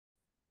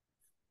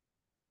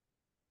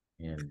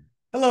And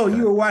Hello,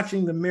 you uh, are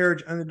watching the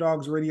Marriage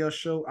Underdogs radio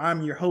show.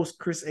 I'm your host,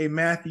 Chris A.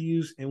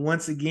 Matthews, and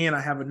once again,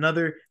 I have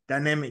another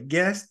dynamic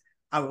guest.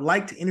 I would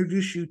like to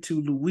introduce you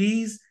to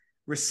Louise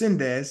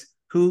Resendez,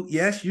 who,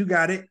 yes, you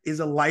got it, is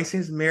a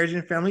licensed marriage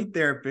and family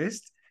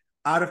therapist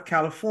out of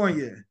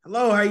California.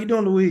 Hello, how you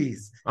doing,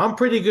 Louise? I'm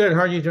pretty good. How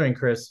are you doing,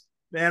 Chris?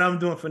 Man, I'm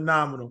doing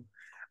phenomenal.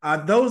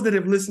 Those that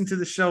have listened to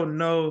the show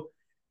know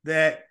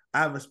that I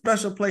have a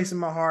special place in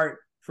my heart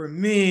for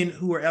men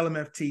who are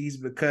LMFTs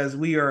because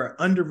we are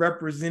an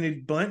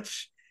underrepresented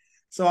bunch.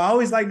 So I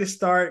always like to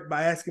start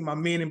by asking my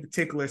men in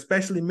particular,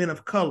 especially men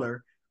of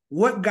color,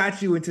 what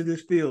got you into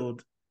this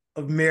field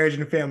of marriage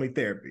and family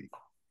therapy?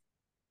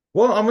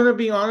 Well, I'm going to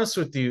be honest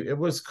with you. It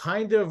was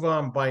kind of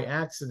by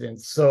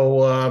accident.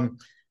 So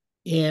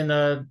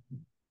in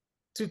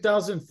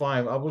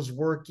 2005, I was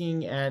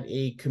working at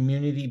a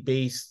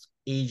community-based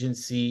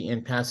agency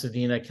in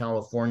Pasadena,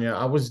 California.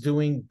 I was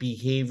doing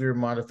behavior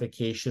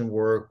modification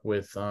work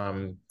with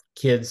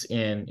kids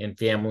and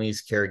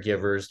families,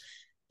 caregivers.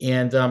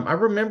 And I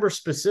remember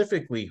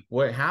specifically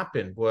what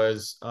happened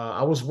was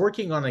I was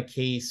working on a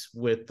case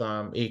with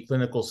a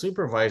clinical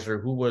supervisor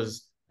who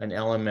was an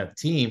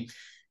LMFT.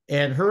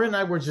 And her and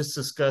I were just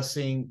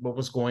discussing what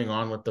was going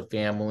on with the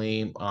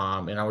family.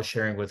 And I was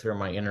sharing with her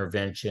my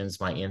interventions,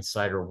 my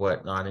insight or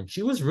whatnot. And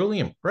she was really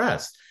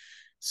impressed.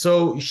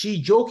 So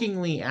she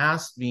jokingly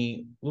asked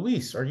me,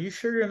 Luis, are you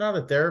sure you're not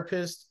a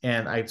therapist?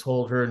 And I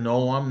told her,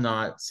 no, I'm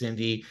not,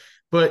 Cindy.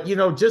 But,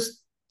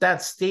 just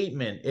that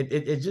statement,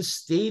 it just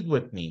stayed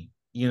with me,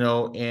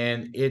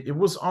 and it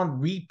was on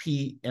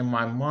repeat in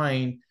my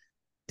mind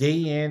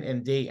day in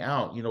and day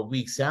out,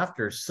 weeks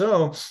after.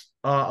 So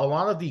a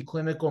lot of the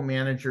clinical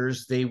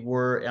managers, they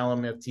were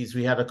LMFTs.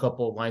 We had a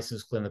couple of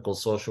licensed clinical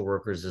social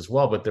workers as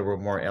well, but there were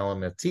more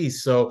LMFTs.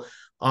 So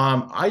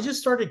I just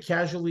started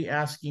casually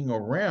asking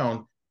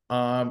around,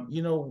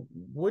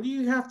 what do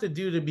you have to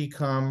do to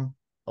become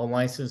a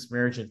licensed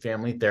marriage and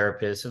family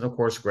therapist? And of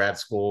course, grad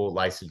school,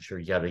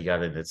 licensure, yada,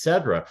 yada, et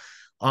cetera.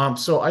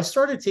 So I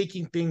started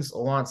taking things a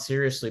lot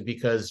seriously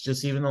because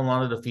just even a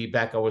lot of the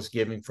feedback I was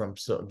given from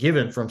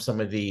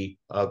some of the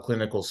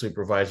clinical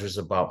supervisors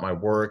about my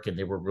work, and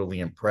they were really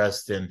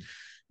impressed. And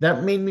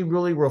that made me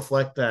really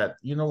reflect that,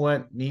 you know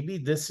what, maybe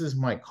this is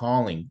my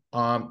calling.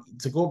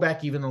 To go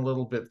back even a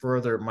little bit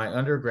further, my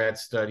undergrad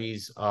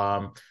studies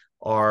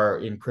are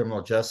in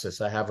criminal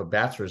justice. I have a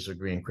bachelor's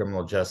degree in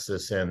criminal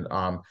justice, and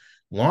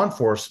law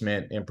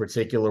enforcement, in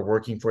particular,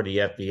 working for the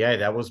FBI.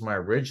 That was my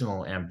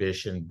original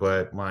ambition,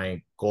 but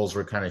my goals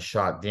were kind of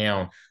shot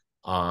down.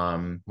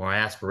 My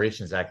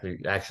aspirations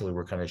actually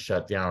were kind of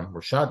shut down,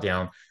 were shot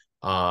down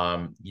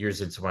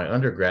years into my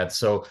undergrad.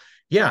 So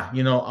yeah,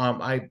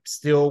 I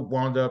still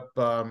wound up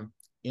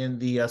in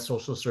the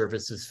social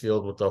services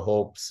field with the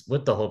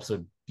hopes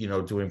of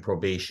doing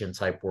probation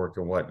type work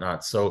and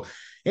whatnot. So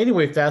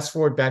anyway, fast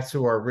forward back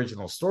to our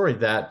original story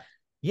that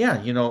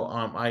yeah,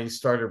 I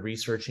started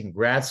researching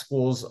grad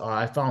schools.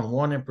 I found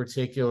one in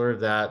particular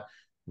that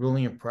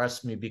really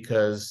impressed me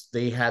because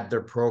they had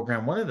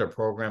one of their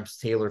programs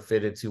tailor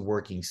fitted to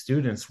working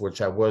students,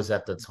 which I was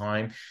at the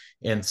time.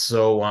 And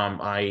so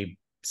I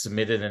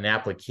submitted an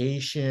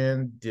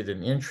application, did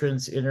an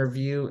entrance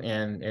interview,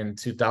 and in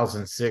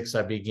 2006,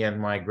 I began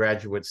my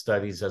graduate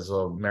studies as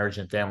a marriage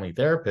and family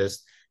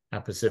therapist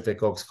at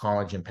Pacific Oaks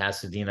College in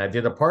Pasadena. I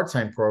did a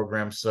part-time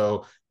program,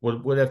 so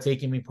would have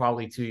taken me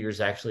probably 2 years.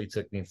 Actually,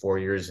 took me 4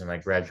 years, and I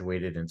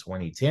graduated in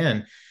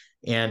 2010.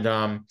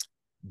 And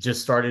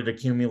just started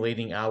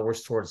accumulating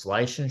hours towards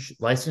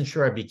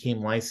licensure. I became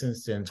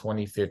licensed in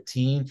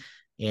 2015,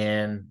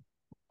 and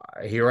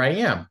here I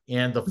am.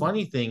 And the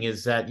funny thing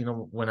is that,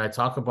 when I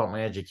talk about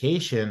my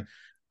education,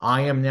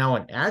 I am now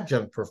an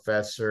adjunct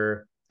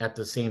professor at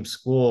the same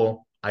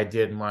school I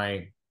did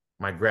my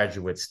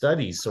graduate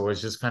studies. So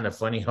it's just kind of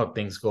funny how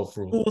things go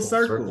Full full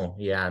circle. circle.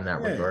 Yeah, in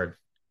that Yeah. regard.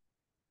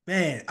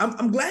 Man,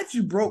 I'm glad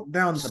you broke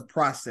down the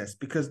process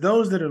because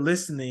those that are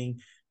listening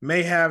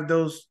may have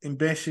those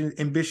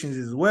ambitions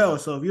as well.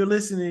 So if you're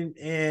listening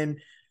and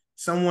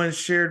someone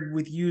shared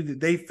with you that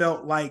they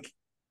felt like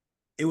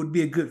it would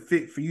be a good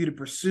fit for you to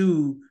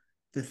pursue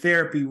the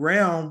therapy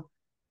realm,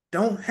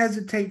 don't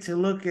hesitate to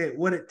look at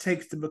what it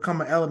takes to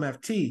become an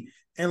LMFT.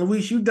 And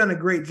Luis, you've done a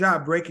great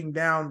job breaking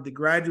down the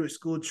graduate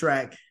school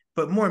track,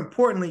 but more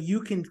importantly,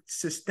 you can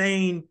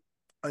sustain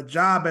a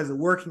job as a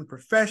working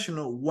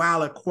professional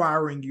while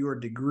acquiring your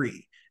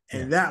degree. Yeah.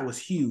 And that was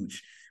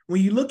huge. When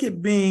you look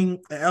at being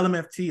an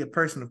LMFT, a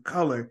person of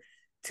color,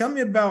 tell me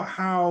about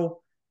how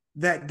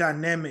that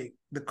dynamic,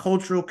 the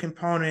cultural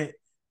component,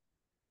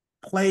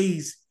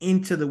 plays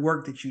into the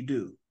work that you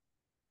do.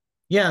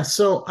 Yeah.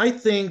 So I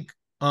think,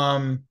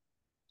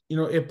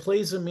 it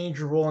plays a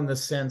major role in the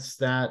sense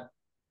that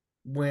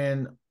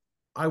when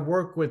I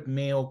work with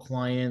male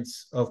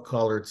clients of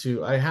color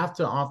too, I have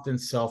to often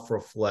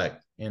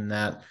self-reflect in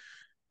that,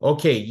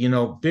 okay,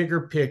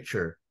 bigger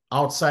picture,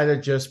 outside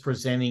of just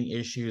presenting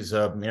issues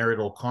of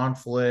marital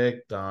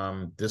conflict,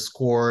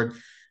 discord,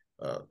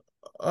 uh,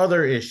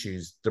 other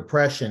issues,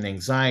 depression,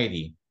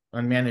 anxiety.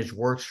 unmanaged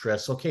work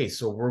stress. Okay,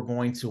 so we're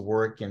going to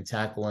work and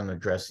tackle and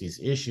address these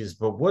issues.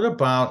 But what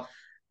about,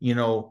 you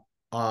know,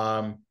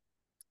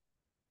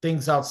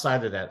 things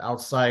outside of that,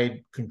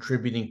 outside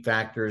contributing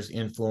factors,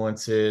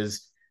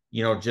 influences,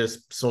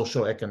 just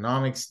social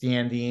economic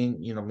standing,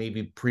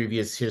 maybe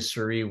previous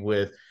history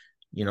with,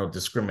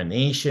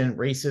 discrimination,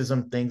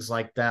 racism, things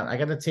like that. I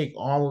got to take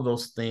all of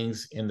those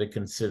things into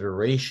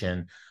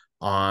consideration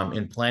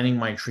in planning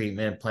my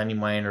treatment, planning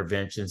my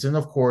interventions, and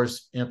of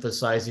course,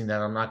 emphasizing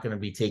that I'm not going to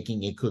be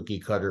taking a cookie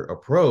cutter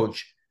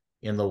approach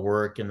in the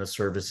work and the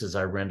services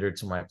I render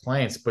to my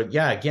clients. But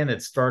yeah, again,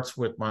 it starts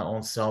with my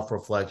own self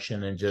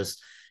reflection and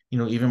just,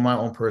 even my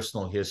own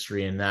personal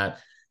history, and that,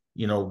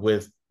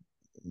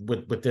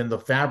 within the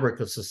fabric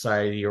of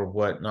society or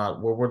whatnot,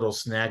 what were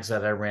those snags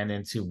that I ran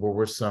into? What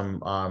were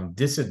some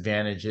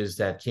disadvantages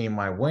that came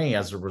my way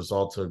as a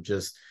result of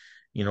just,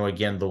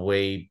 again, the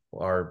way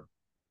our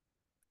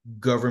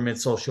government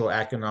social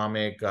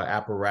economic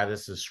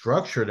apparatus is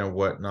structured and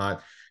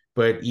whatnot.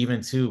 But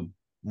even to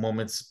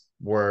moments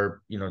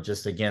where,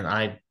 just again,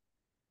 I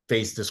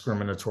face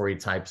discriminatory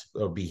types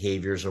of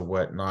behaviors or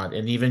whatnot,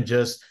 and even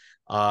just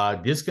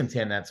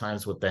discontent at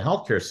times with the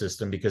healthcare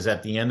system, because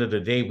at the end of the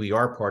day, we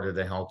are part of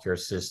the healthcare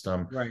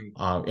system. Right.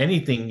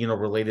 Anything,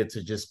 related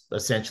to just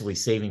essentially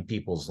saving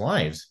people's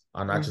lives,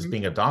 not just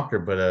being a doctor,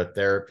 but a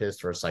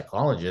therapist or a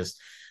psychologist.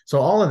 So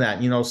all of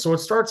that, so it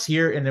starts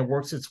here and it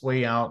works its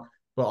way out.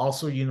 But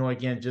also,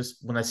 again,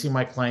 just when I see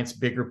my clients'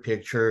 bigger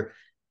picture,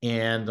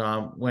 and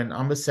when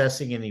I'm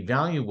assessing and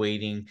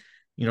evaluating,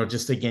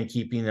 just again,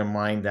 keeping in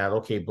mind that,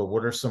 okay, but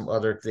what are some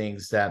other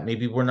things that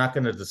maybe we're not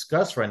going to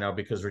discuss right now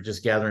because we're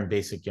just gathering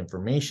basic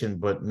information,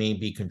 but may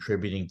be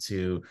contributing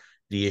to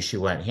the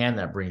issue at hand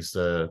that brings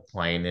the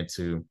client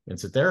into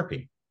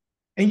therapy.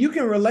 And you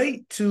can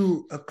relate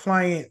to a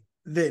client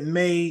that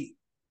may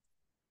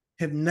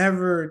have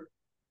never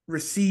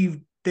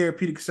received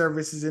therapeutic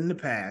services in the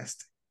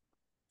past.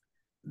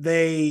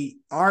 They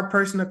are a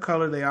person of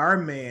color, they are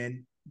a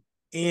man.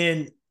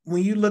 And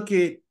when you look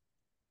at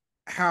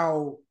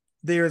how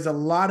there's a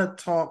lot of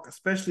talk,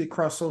 especially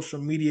across social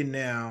media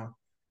now,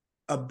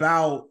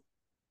 about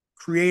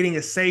creating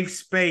a safe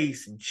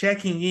space and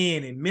checking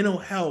in and mental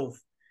health.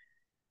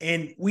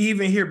 And we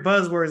even hear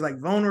buzzwords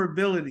like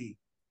vulnerability.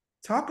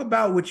 Talk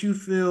about what you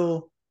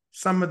feel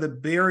some of the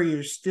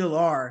barriers still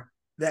are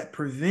that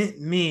prevent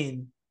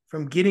men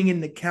from getting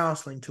into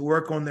counseling to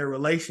work on their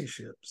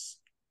relationships.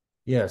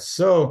 Yes.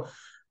 So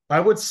I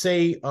would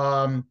say,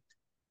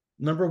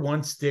 number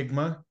one,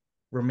 stigma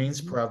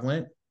remains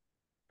prevalent.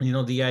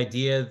 The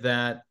idea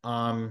that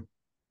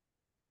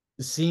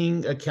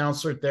seeing a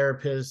counselor,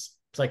 therapist,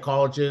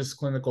 psychologist,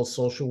 clinical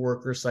social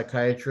worker,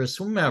 psychiatrist,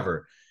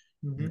 whomever,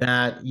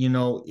 that,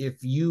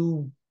 if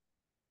you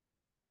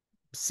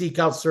seek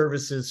out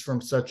services from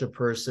such a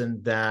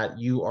person, that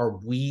you are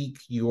weak,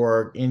 you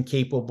are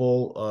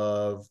incapable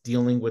of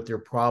dealing with your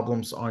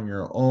problems on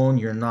your own,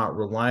 you're not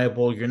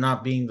reliable, you're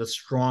not being the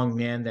strong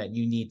man that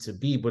you need to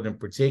be, but in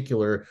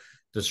particular,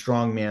 the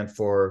strong man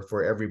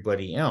for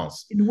everybody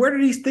else. And where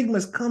do these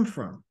stigmas come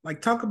from?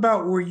 Like, talk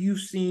about where you've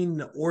seen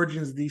the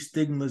origins of these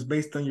stigmas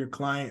based on your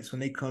clients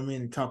when they come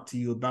in and talk to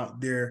you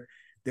about their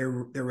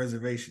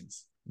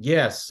reservations.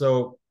 Yes.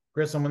 So,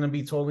 Chris, I'm going to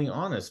be totally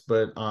honest,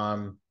 but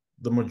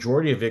the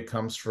majority of it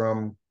comes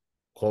from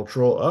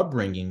cultural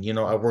upbringing.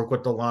 I work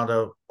with a lot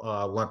of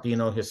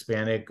Latino,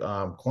 Hispanic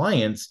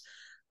clients,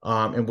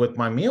 and with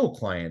my male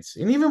clients,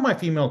 and even my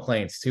female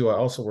clients too. I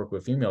also work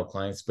with female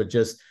clients, but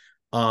just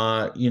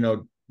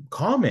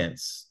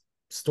comments,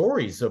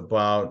 stories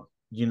about,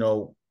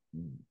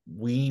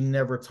 we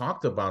never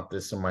talked about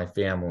this in my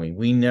family.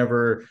 We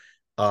never,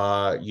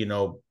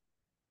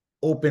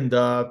 opened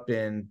up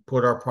and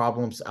put our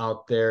problems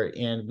out there.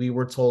 And we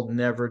were told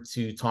never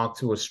to talk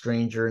to a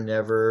stranger,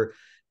 never,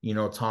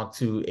 talk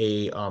to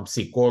a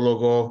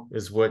psicólogo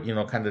is what,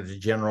 kind of the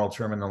general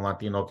term in the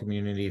Latino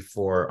community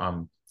for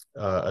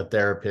a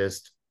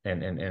therapist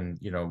and,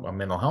 a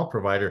mental health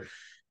provider.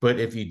 But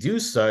if you do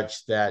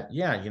such, that,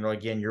 yeah,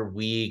 again, you're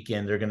weak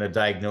and they're going to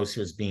diagnose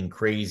you as being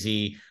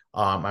crazy.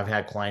 I've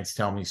had clients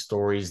tell me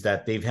stories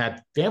that they've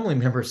had family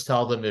members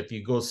tell them, if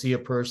you go see a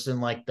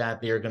person like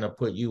that, they're going to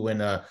put you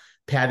in a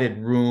padded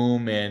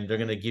room and they're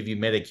going to give you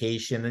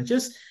medication, and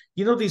just,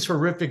 these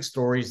horrific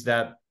stories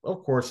that,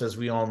 of course, as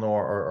we all know,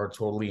 are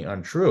totally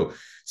untrue.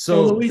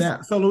 So Luis,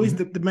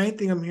 the main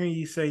thing I'm hearing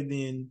you say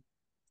then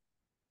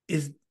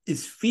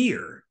is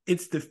fear.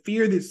 It's the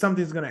fear that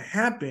something's going to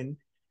happen.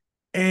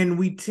 And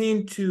we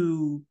tend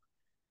to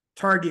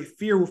target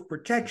fear with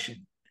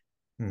protection.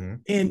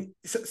 And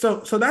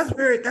so that's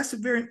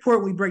very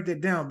important we break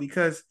that down,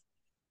 because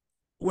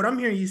what I'm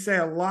hearing you say,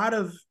 a lot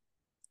of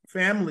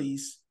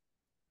families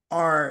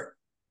are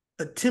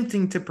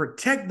attempting to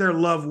protect their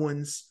loved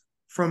ones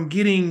from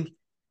getting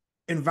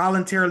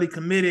involuntarily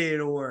committed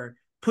or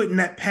put in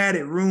that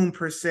padded room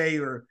per se,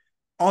 or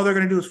all they're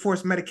going to do is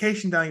force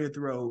medication down your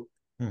throat.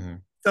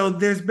 So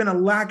there's been a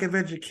lack of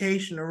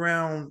education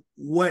around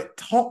what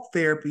talk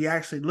therapy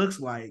actually looks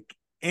like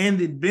and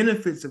the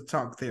benefits of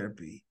talk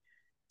therapy.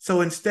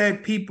 So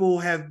instead, people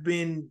have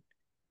been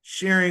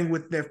sharing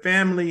with their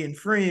family and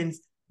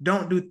friends,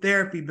 don't do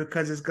therapy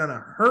because it's going to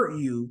hurt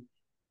you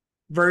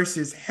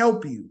versus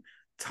help you.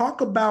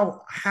 Talk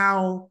about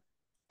how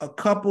a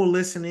couple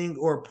listening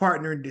or a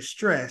partner in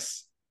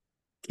distress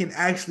can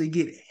actually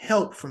get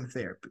help from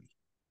therapy.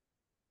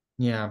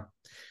 Yeah.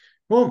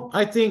 Well,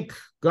 I think,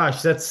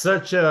 gosh, that's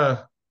such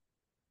uh,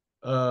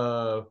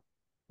 a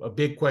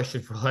big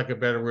question, for lack of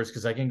better words,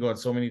 because I can go in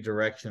so many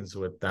directions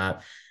with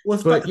that.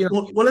 But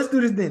Let's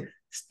do this then.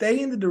 Stay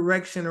in the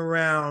direction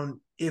around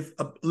if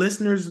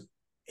listeners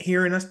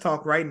hearing us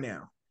talk right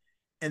now,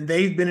 and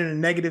they've been in a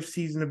negative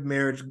season of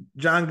marriage.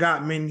 John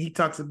Gottman, he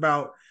talks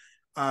about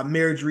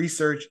marriage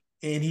research,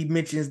 and he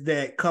mentions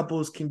that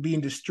couples can be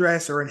in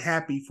distress or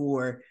unhappy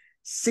for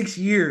 6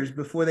 years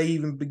before they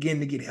even begin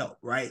to get help,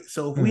 right?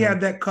 So if we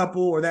have that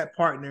couple or that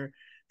partner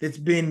that's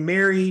been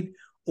married,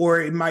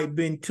 or it might have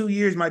been 2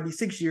 years, might be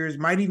 6 years,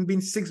 might even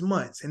be 6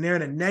 months, and they're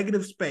in a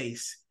negative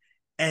space,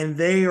 and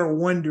they are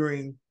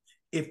wondering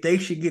if they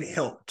should get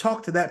help.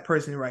 Talk to that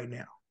person right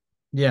now.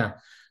 Yeah,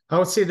 I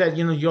would say that,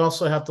 you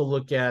also have to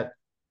look at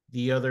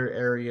the other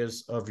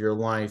areas of your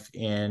life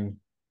and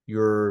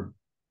your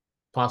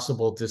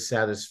possible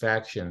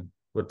dissatisfaction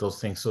with those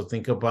things. So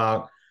think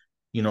about,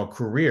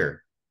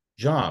 career,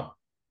 job.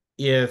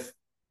 If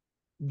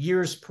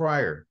years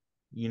prior,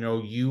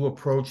 you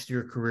approached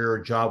your career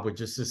or job with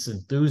just this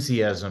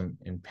enthusiasm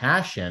and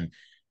passion,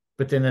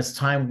 but then as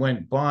time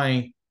went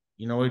by,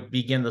 it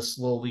began to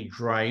slowly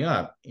dry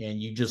up,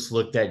 and you just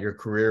looked at your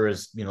career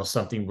as,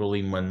 something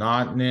really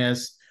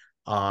monotonous,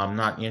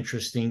 not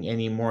interesting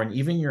anymore. And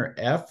even your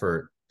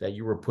effort that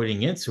you were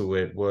putting into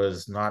it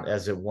was not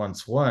as it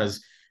once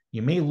was.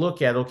 You may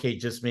look at, okay,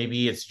 just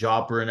maybe it's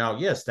job burnout.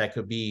 Yes, that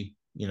could be,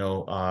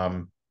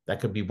 that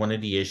could be one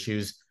of the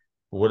issues.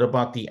 But what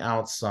about the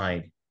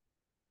outside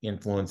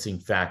influencing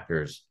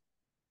factors?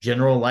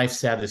 General life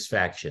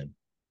satisfaction.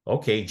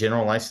 Okay,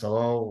 general life.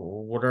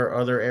 Oh, what are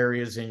other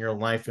areas in your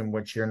life in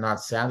which you're not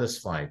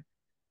satisfied?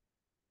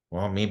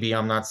 Well, maybe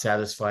I'm not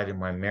satisfied in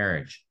my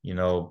marriage.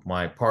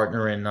 My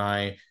partner and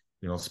I,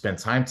 we don't spend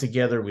time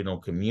together. We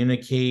don't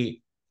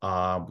communicate.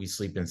 We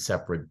sleep in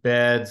separate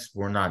beds.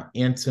 We're not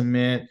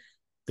intimate,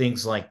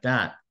 things like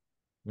that.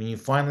 When you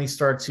finally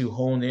start to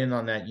hone in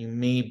on that, you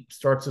may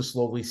start to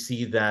slowly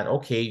see that,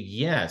 okay,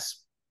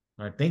 yes,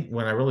 I think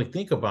when I really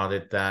think about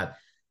it, that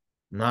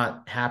I'm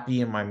not happy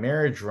in my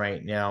marriage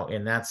right now,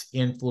 and that's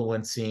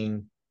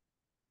influencing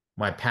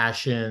my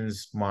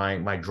passions,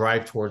 my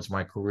drive towards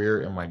my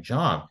career and my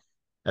job,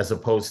 as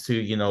opposed to,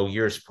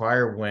 years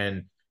prior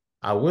when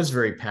I was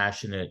very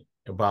passionate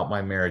about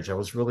my marriage. I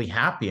was really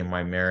happy in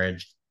my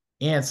marriage,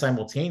 and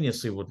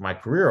simultaneously with my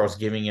career, I was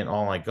giving it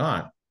all I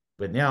got.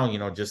 But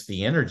now, just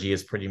the energy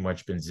has pretty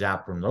much been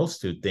zapped from those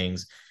two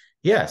things.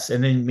 Yes.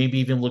 And then maybe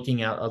even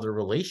looking at other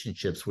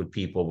relationships with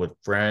people, with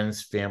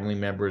friends, family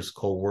members,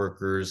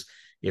 coworkers.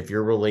 If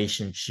your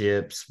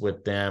relationships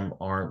with them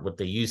aren't what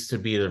they used to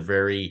be, they're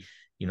very,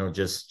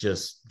 just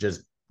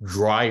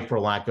dry, for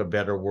lack of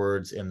better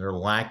words, and they're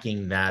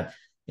lacking that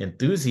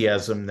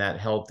enthusiasm that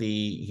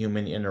healthy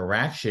human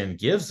interaction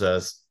gives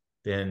us,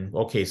 then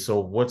okay, so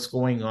what's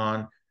going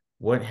on?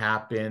 What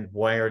happened?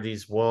 Why are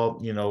these?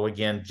 Well,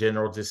 again,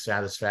 general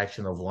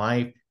dissatisfaction of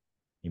life.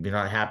 Maybe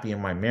not happy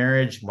in my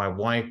marriage. My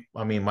wife,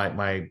 I mean,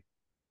 my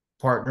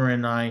partner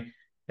and I,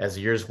 as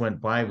the years went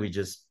by, we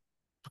just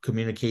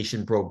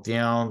communication broke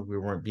down. We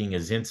weren't being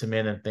as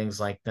intimate and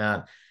things like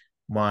that.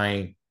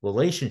 My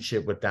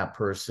relationship with that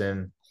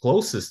person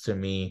closest to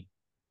me,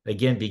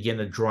 again, began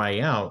to dry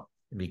out.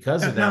 And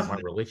because of that, my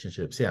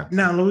relationships, yeah.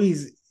 Now,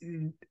 Louise,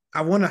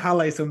 I want to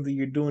highlight something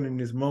you're doing in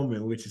this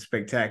moment, which is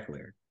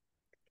spectacular.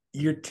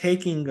 You're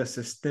taking a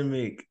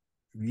systemic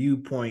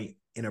viewpoint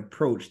and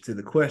approach to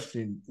the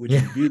question, which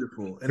is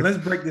beautiful. And let's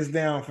break this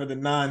down for the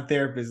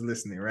non-therapist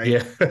listening, right?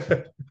 Yeah.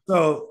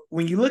 So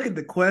when you look at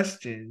the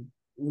question,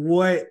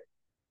 what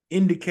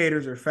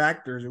indicators or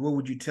factors, or what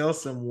would you tell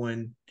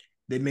someone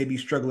that may be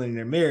struggling in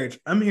their marriage?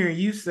 I'm hearing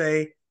you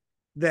say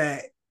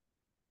that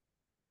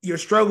your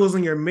struggles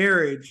in your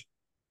marriage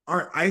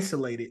aren't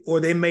isolated, or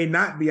they may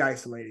not be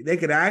isolated. They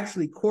could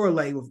actually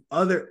correlate with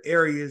other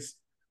areas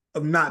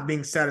of not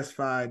being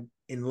satisfied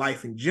in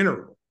life in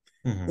general.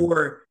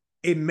 Or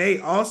it may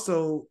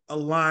also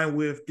align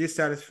with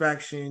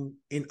dissatisfaction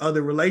in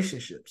other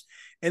relationships.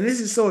 And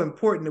this is so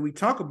important that we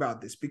talk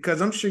about this,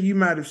 because I'm sure you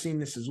might have seen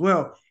this as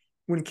well.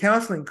 When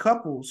counseling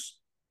couples,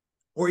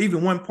 or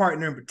even one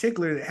partner in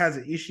particular that has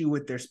an issue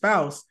with their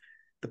spouse,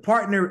 the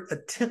partner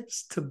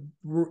attempts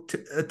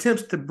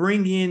to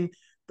bring in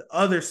the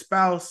other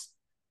spouse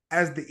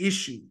as the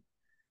issue.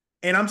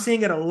 And I'm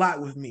seeing it a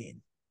lot with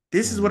men.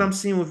 This is what I'm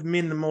seeing with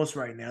men the most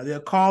right now. They'll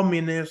call me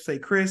and they'll say,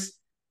 Chris,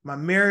 my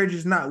marriage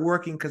is not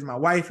working because my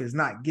wife is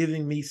not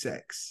giving me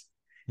sex.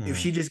 If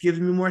she just gives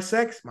me more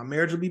sex, my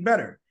marriage will be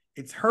better.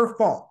 It's her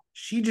fault.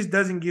 She just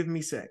doesn't give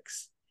me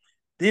sex.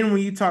 Then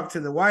when you talk to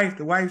the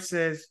wife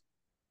says,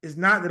 it's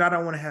not that I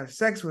don't want to have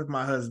sex with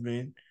my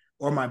husband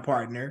or my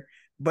partner,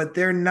 but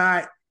they're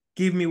not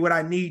giving me what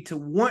I need to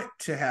want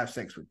to have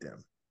sex with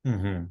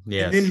them.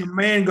 Yes. And then the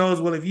man goes,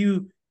 well, if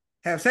you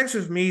have sex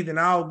with me, then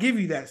I'll give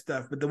you that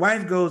stuff. But the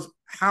wife goes,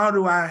 how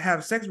do I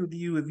have sex with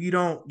you if you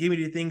don't give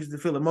me the things to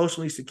feel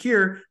emotionally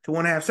secure to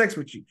want to have sex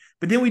with you?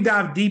 But then we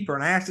dive deeper,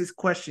 and I ask this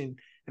question,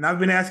 and I've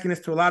been asking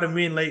this to a lot of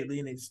men lately,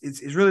 and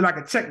it's really like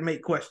a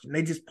checkmate question.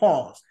 They just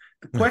pause.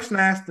 The question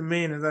I asked the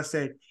men is, I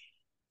said,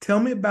 tell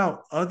me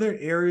about other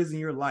areas in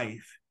your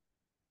life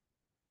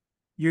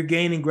you're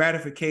gaining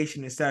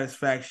gratification and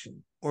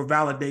satisfaction or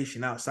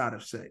validation outside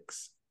of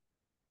sex.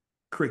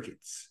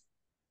 Crickets.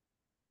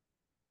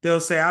 They'll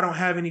say, I don't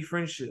have any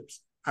friendships.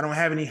 I don't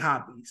have any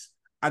hobbies.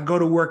 I go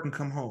to work and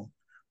come home.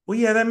 Well,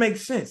 yeah, that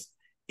makes sense.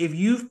 If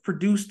you've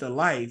produced a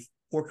life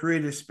or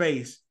created a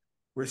space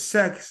where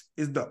sex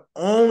is the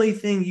only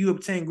thing you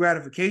obtain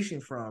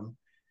gratification from,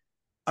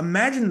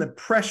 imagine the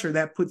pressure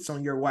that puts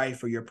on your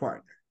wife or your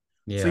partner.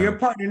 So your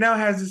partner now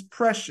has this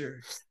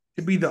pressure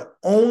to be the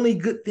only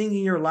good thing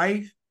in your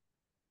life.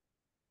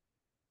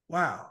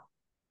 Wow.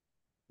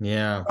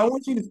 Yeah. I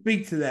want you to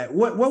speak to that.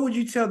 What would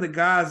you tell the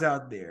guys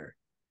out there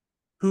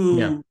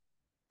who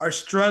are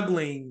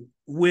struggling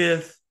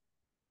with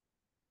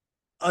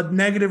a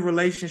negative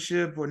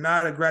relationship or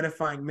not a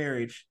gratifying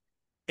marriage,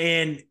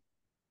 and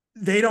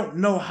they don't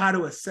know how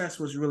to assess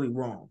what's really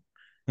wrong?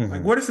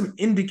 Like, what are some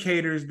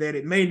indicators that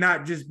it may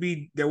not just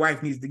be their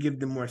wife needs to give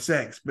them more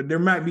sex, but there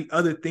might be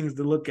other things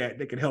to look at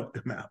that could help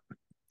them out?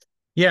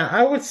 Yeah,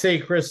 I would say,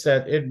 Chris,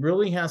 that it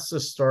really has to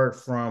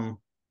start from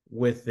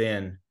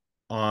within.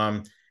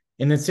 Um,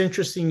 and it's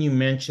interesting you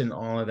mentioned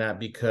all of that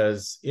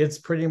because it's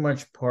pretty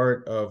much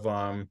part of,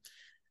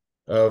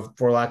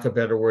 for lack of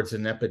better words,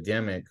 an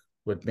epidemic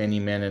with many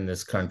men in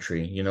this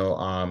country.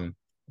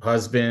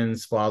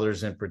 Husbands,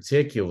 fathers in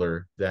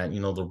particular, that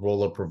the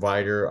role of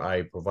provider.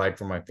 I provide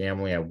for my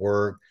family. I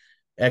work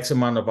X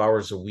amount of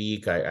hours a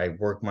week. I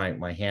work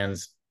my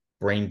hands,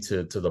 brain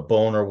to the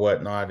bone or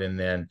whatnot, and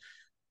then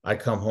I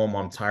come home,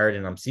 I'm tired,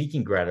 and I'm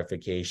seeking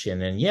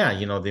gratification. And yeah,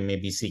 they may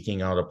be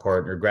seeking out a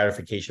partner,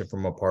 gratification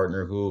from a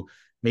partner who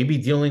may be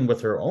dealing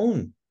with her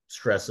own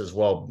stress as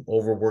well,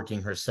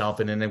 overworking herself.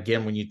 And then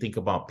again, when you think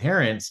about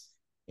parents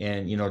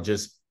and,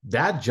 just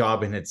that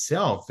job in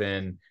itself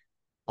and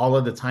all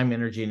of the time,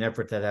 energy, and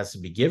effort that has to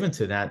be given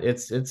to that,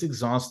 it's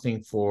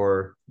exhausting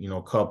for,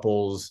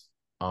 couples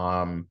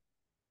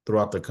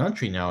throughout the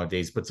country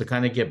nowadays. But to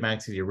kind of get back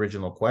to the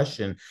original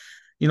question,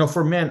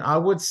 for men, I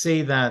would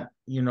say that,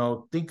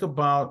 think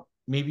about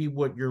maybe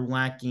what you're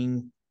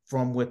lacking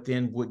from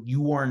within, what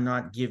you are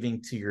not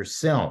giving to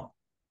yourself.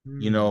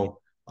 You know,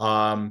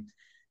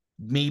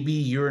 maybe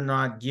you're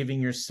not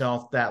giving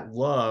yourself that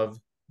love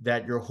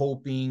that you're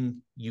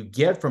hoping you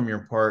get from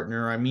your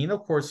partner. I mean,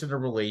 of course, in a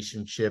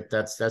relationship,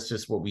 that's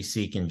just what we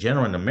seek in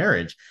general in a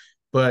marriage.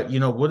 But,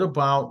 what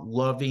about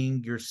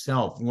loving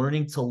yourself,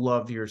 learning to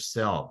love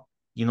yourself?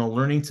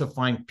 Learning to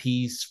find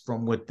peace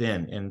from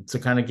within, and to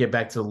kind of get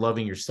back to the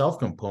loving yourself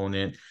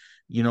component.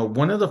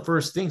 One of the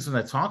first things when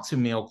I talk to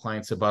male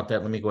clients about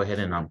that, let me go ahead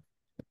and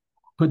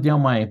put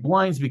down my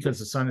blinds because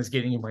the sun is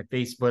getting in my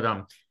face. But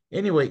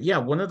anyway, yeah,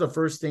 one of the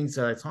first things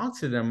that I talk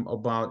to them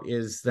about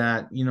is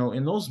that,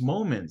 in those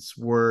moments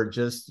where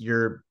just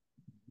you're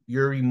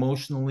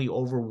emotionally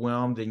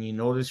overwhelmed and you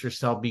notice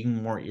yourself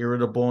being more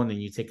irritable, and then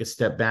you take a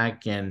step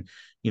back and,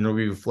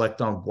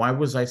 reflect on, why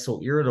was I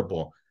so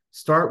irritable?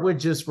 Start with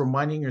just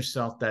reminding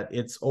yourself that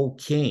it's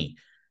okay.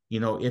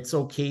 It's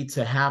okay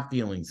to have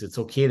feelings. It's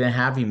okay to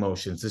have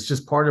emotions. It's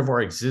just part of our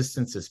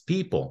existence as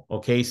people.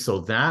 Okay. So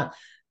that,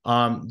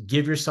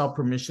 give yourself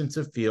permission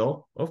to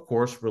feel, of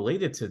course,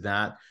 related to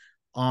that,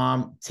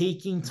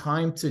 taking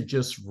time to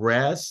just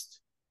rest,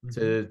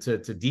 to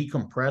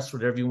decompress,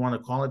 whatever you want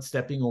to call it,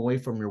 stepping away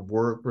from your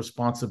work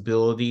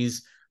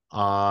responsibilities,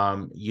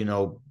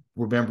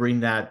 remembering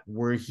that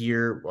we're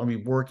here. I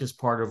mean, work is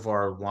part of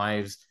our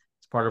lives,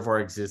 it's part of our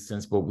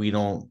existence, but we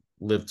don't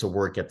live to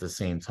work at the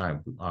same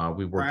time.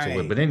 We work to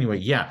live. But anyway,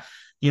 yeah,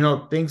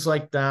 things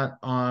like that.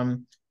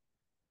 And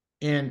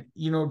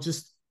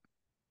just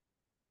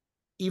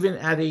even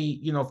at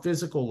a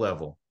physical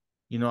level,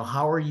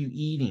 how are you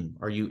eating?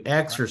 Are you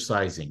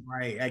exercising?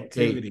 Right.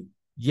 Activity. Okay.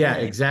 Yeah,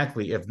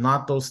 exactly. If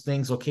not those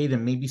things, okay,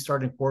 then maybe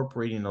start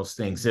incorporating those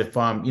things. If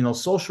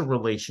social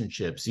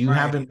relationships, you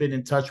haven't been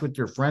in touch with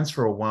your friends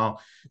for a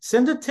while,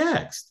 send a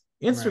text,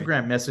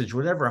 Instagram message,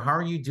 whatever. How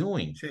are you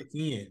doing? Check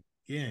in.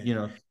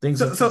 Yeah. Things.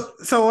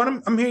 So what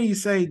I'm hearing you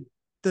say,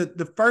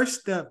 the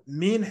first step,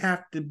 men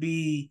have to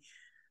be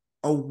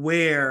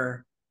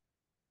aware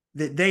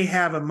that they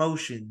have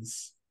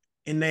emotions,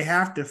 and they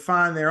have to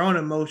find their own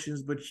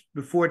emotions, but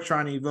before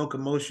trying to evoke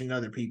emotion in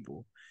other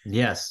people.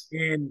 Yes.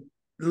 And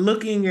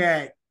looking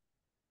at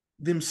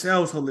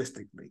themselves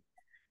holistically.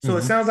 So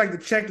it sounds like the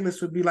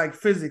checklist would be like,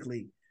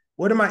 physically,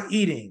 what am I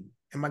eating?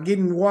 Am I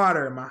getting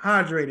water? Am I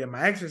hydrated? Am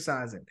I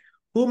exercising?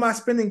 Who am I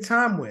spending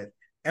time with?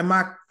 Am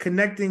I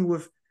connecting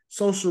with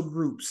social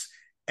groups?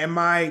 Am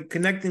I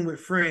connecting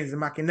with friends?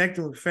 Am I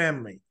connecting with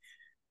family?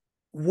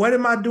 What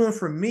am I doing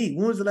for me?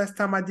 When was the last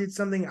time I did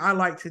something I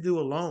like to do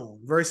alone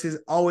versus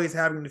always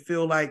having to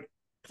feel like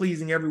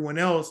pleasing everyone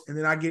else, and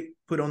then I get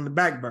put on the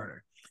back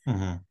burner?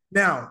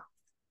 Now,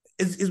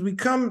 as we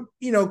come,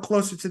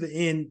 closer to the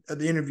end of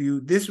the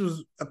interview, this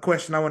was a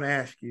question I want to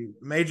ask you,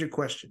 major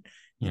question.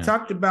 You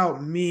talked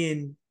about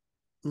men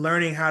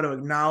learning how to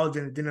acknowledge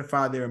and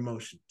identify their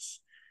emotions.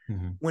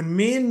 Mm-hmm. When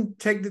men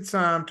take the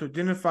time to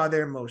identify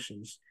their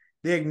emotions,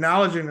 they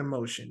acknowledge an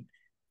emotion,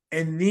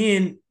 and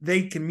then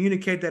they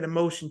communicate that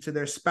emotion to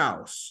their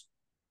spouse.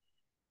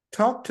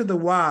 Talk to the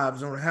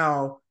wives on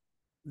how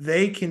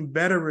they can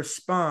better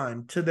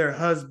respond to their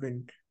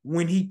husband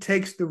when he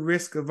takes the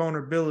risk of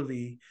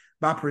vulnerability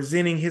by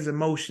presenting his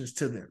emotions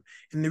to them.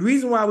 And the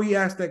reason why we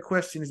ask that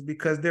question is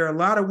because there are a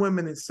lot of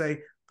women that say,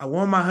 I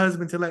want my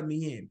husband to let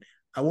me in.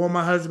 I want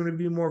my husband to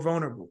be more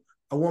vulnerable.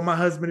 I want my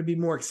husband to be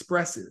more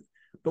expressive.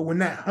 But when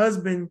that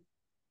husband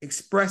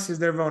expresses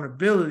their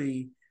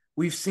vulnerability,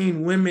 we've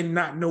seen women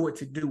not know what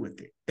to do with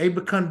it. They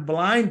become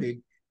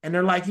blinded and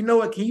they're like, you know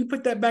what? Can you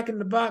put that back in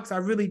the box? I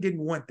really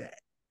didn't want that.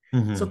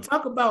 Mm-hmm. So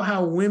talk about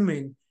how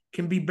women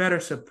can be better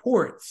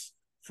supports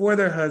for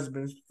their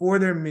husbands, for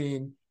their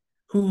men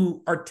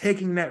who are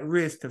taking that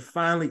risk to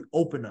finally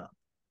open up.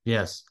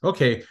 Yes.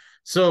 Okay.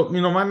 So,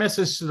 my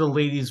message to the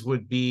ladies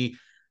would be,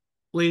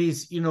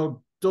 ladies,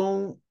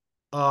 don't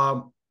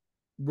run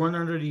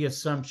under the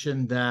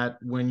assumption that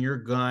when your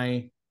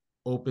guy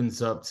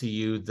opens up to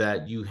you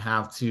that you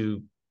have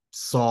to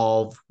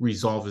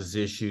resolve his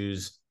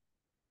issues.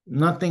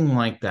 Nothing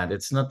like that.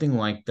 It's nothing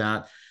like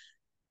that.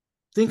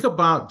 Think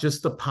about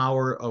just the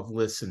power of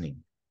listening.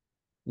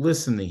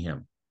 Listen to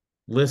him.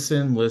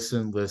 Listen.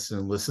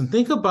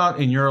 Think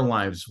about in your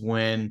lives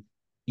when,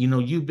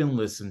 you've been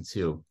listened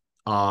to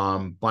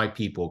by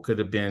people. Could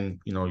have been,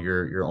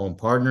 your own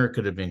partner,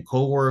 could have been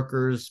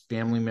coworkers,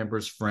 family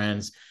members,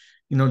 friends,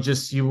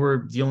 just you were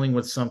dealing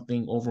with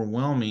something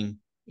overwhelming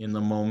in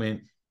the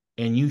moment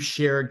and you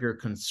shared your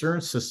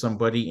concerns to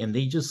somebody and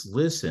they just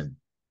listened.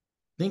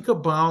 Think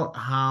about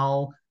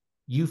how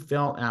you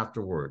felt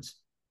afterwards.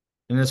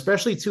 And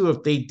especially too,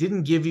 if they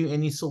didn't give you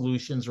any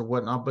solutions or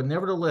whatnot, but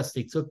nevertheless,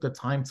 they took the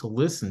time to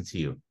listen to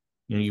you.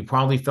 You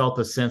probably felt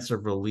a sense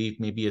of relief,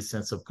 maybe a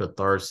sense of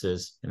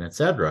catharsis, and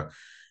etc.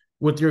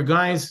 With your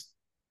guys,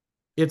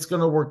 it's going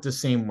to work the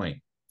same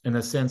way in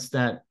a sense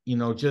that,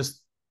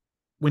 just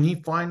when he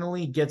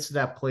finally gets to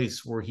that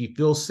place where he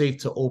feels safe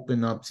to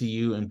open up to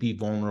you and be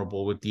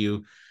vulnerable with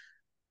you,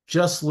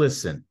 just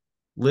listen,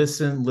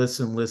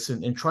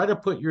 and try to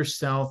put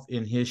yourself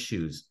in his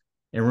shoes.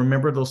 And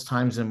remember those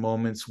times and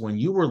moments when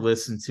you were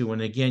listened to.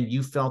 And again,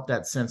 you felt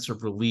that sense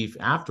of relief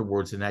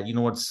afterwards and that,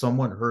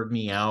 someone heard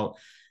me out.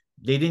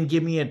 They didn't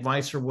give me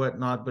advice or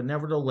whatnot, but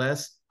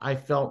nevertheless, I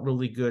felt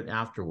really good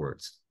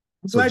afterwards.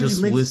 So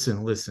just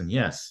listen.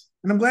 Yes.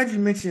 And I'm glad you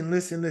mentioned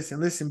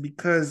listen,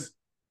 because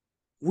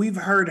we've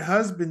heard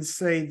husbands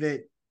say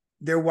that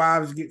their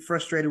wives get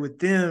frustrated with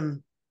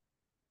them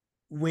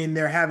when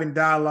they're having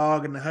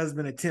dialogue and the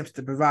husband attempts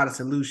to provide a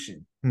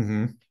solution.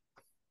 Mm-hmm.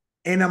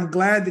 And I'm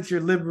glad that you're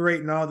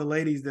liberating all the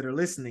ladies that are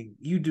listening.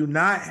 You do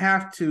not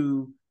have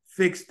to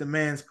fix the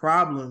man's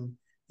problem.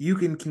 You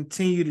can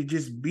continue to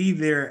just be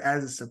there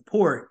as a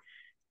support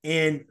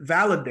and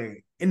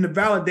validate. And the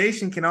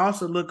validation can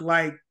also look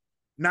like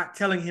not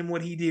telling him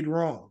what he did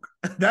wrong.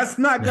 That's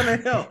not going to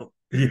help.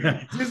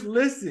 Yeah. Just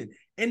listen.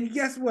 And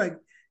guess what?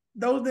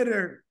 Those that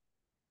are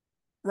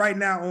right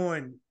now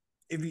on,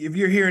 if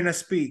you're hearing us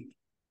speak,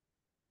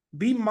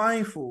 be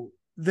mindful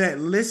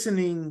that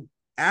listening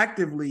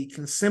actively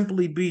can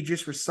simply be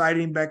just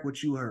reciting back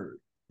what you heard.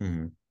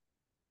 Mm-hmm.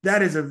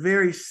 That is a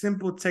very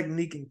simple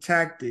technique and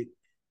tactic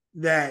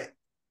that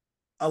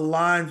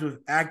aligns with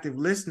active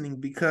listening,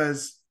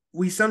 because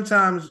we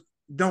sometimes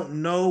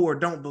don't know or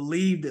don't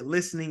believe that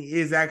listening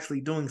is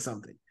actually doing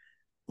something.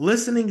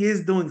 Listening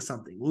is doing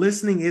something.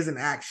 Listening is an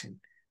action.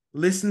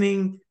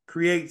 Listening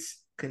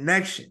creates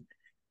connection.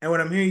 And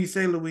what I'm hearing you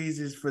say, Louise,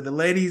 is for the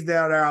ladies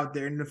that are out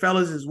there and the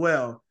fellas as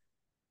well,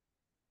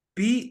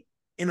 be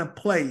in a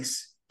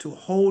place to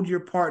hold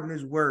your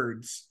partner's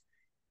words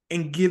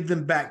and give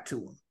them back to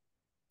them.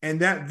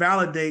 And that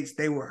validates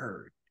they were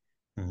heard.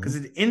 Because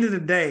at the end of the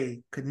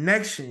day,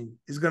 connection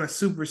is going to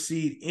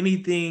supersede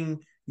anything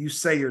you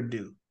say or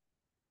do.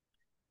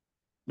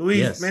 Louise,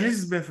 yes. Man, this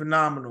has been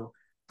phenomenal.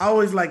 I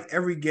always like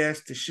every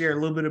guest to share a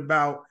little bit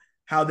about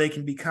how they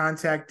can be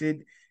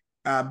contacted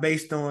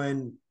based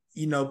on,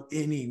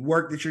 any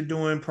work that you're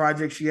doing,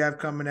 projects you have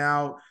coming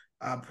out,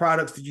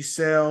 products that you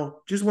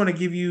sell. Just want to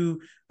give you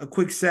a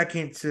quick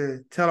second to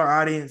tell our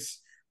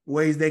audience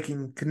ways they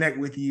can connect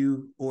with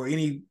you or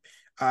any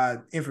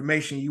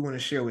information you want to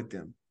share with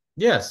them.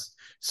 Yes.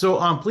 So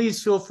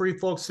please feel free,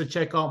 folks, to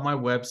check out my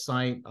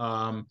website,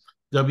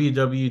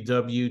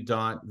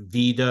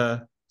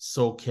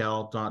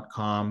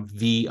 www.vidasocal.com,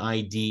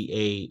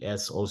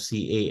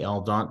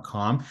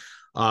 VIDASOCAL.com.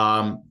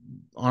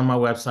 On my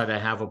website, I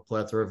have a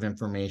plethora of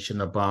information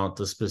about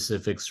the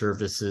specific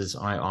services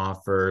I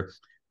offer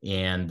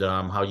and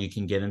how you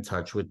can get in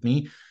touch with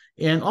me.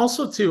 And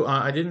also, too,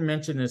 I didn't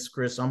mention this,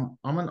 Chris. I'm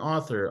an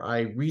author.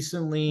 I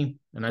recently,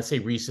 and I say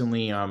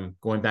recently,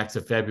 going back to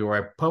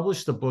February, I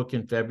published a book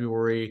in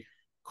February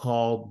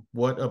called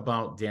 "What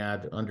About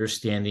Dad?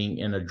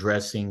 Understanding and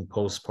Addressing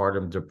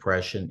Postpartum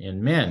Depression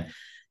in Men."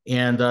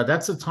 And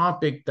that's a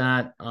topic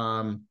that,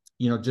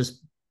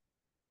 just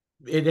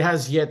it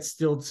has yet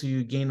still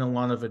to gain a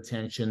lot of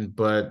attention,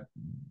 but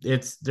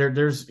it's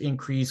there's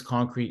increased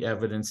concrete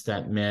evidence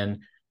that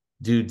men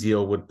do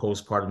deal with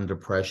postpartum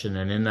depression.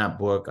 And in that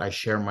book, I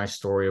share my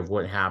story of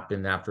what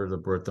happened after the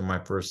birth of my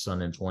first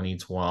son in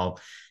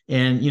 2012.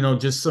 And,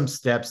 just some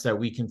steps that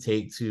we can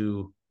take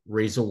to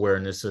raise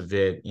awareness of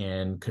it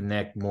and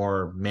connect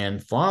more men,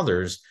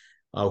 fathers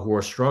who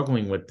are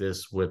struggling with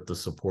this, with the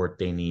support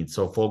they need.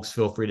 So folks,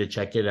 feel free to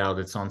check it out.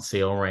 It's on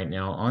sale right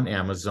now on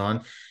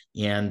Amazon.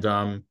 And,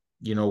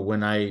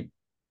 when I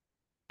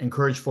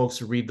encourage folks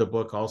to read the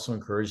book, I also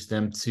encourage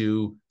them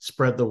to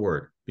spread the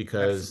word,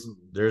 because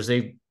Absolutely. there's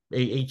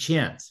a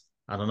chance,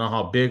 I don't know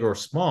how big or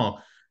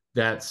small,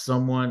 that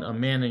someone, a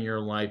man in your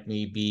life,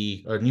 may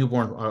be a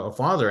newborn, a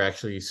father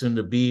actually, soon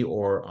to be,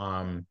 or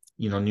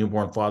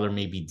newborn father,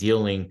 may be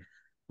dealing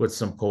with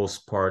some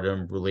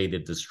postpartum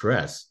related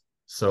distress.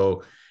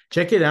 So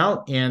check it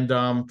out, and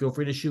feel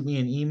free to shoot me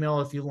an email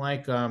if you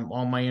like.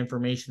 All my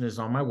information is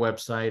on my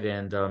website.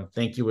 And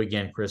thank you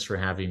again, Chris, for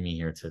having me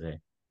here today.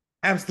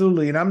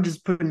 Absolutely. And I'm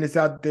just putting this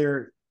out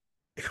there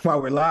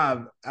while we're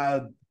live.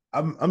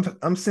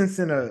 I'm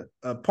sensing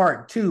a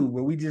part two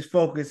where we just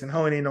focus and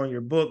hone in on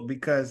your book,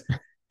 because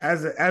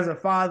as a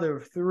father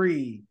of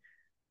three,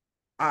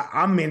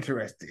 I'm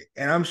interested,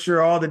 and I'm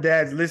sure all the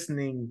dads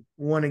listening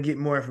want to get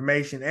more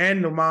information,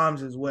 and the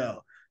moms as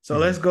well. So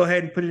let's Hmm. go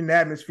ahead and put it in the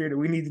atmosphere that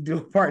we need to do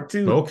a part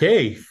two.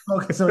 Okay.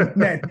 Focus on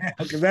that now,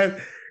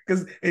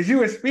 because as you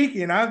were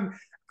speaking, I'm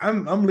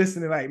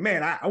listening like,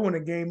 man, I want to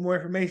gain more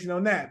information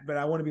on that, but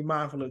I want to be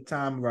mindful of the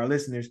time of our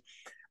listeners.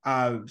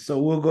 So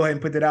we'll go ahead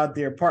and put that out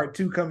there. Part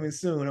two coming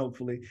soon,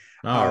 hopefully.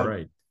 All Uh,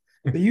 right.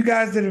 you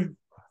guys that have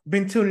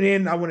been tuning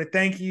in, I want to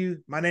thank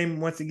you. My name,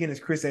 once again, is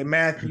Chris A.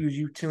 Matthews.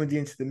 You tuned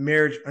into the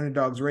Marriage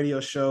Underdogs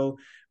radio show.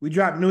 We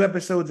drop new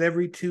episodes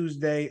every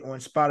Tuesday on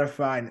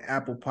Spotify and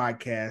Apple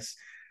Podcasts.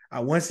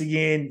 Once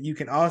again, you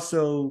can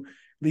also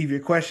leave your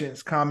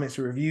questions, comments,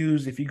 or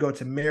reviews if you go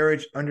to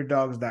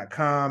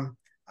marriageunderdogs.com.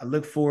 I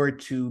look forward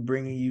to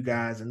bringing you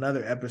guys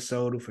another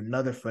episode with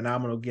another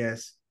phenomenal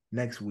guest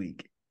next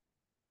week.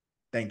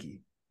 Thank you.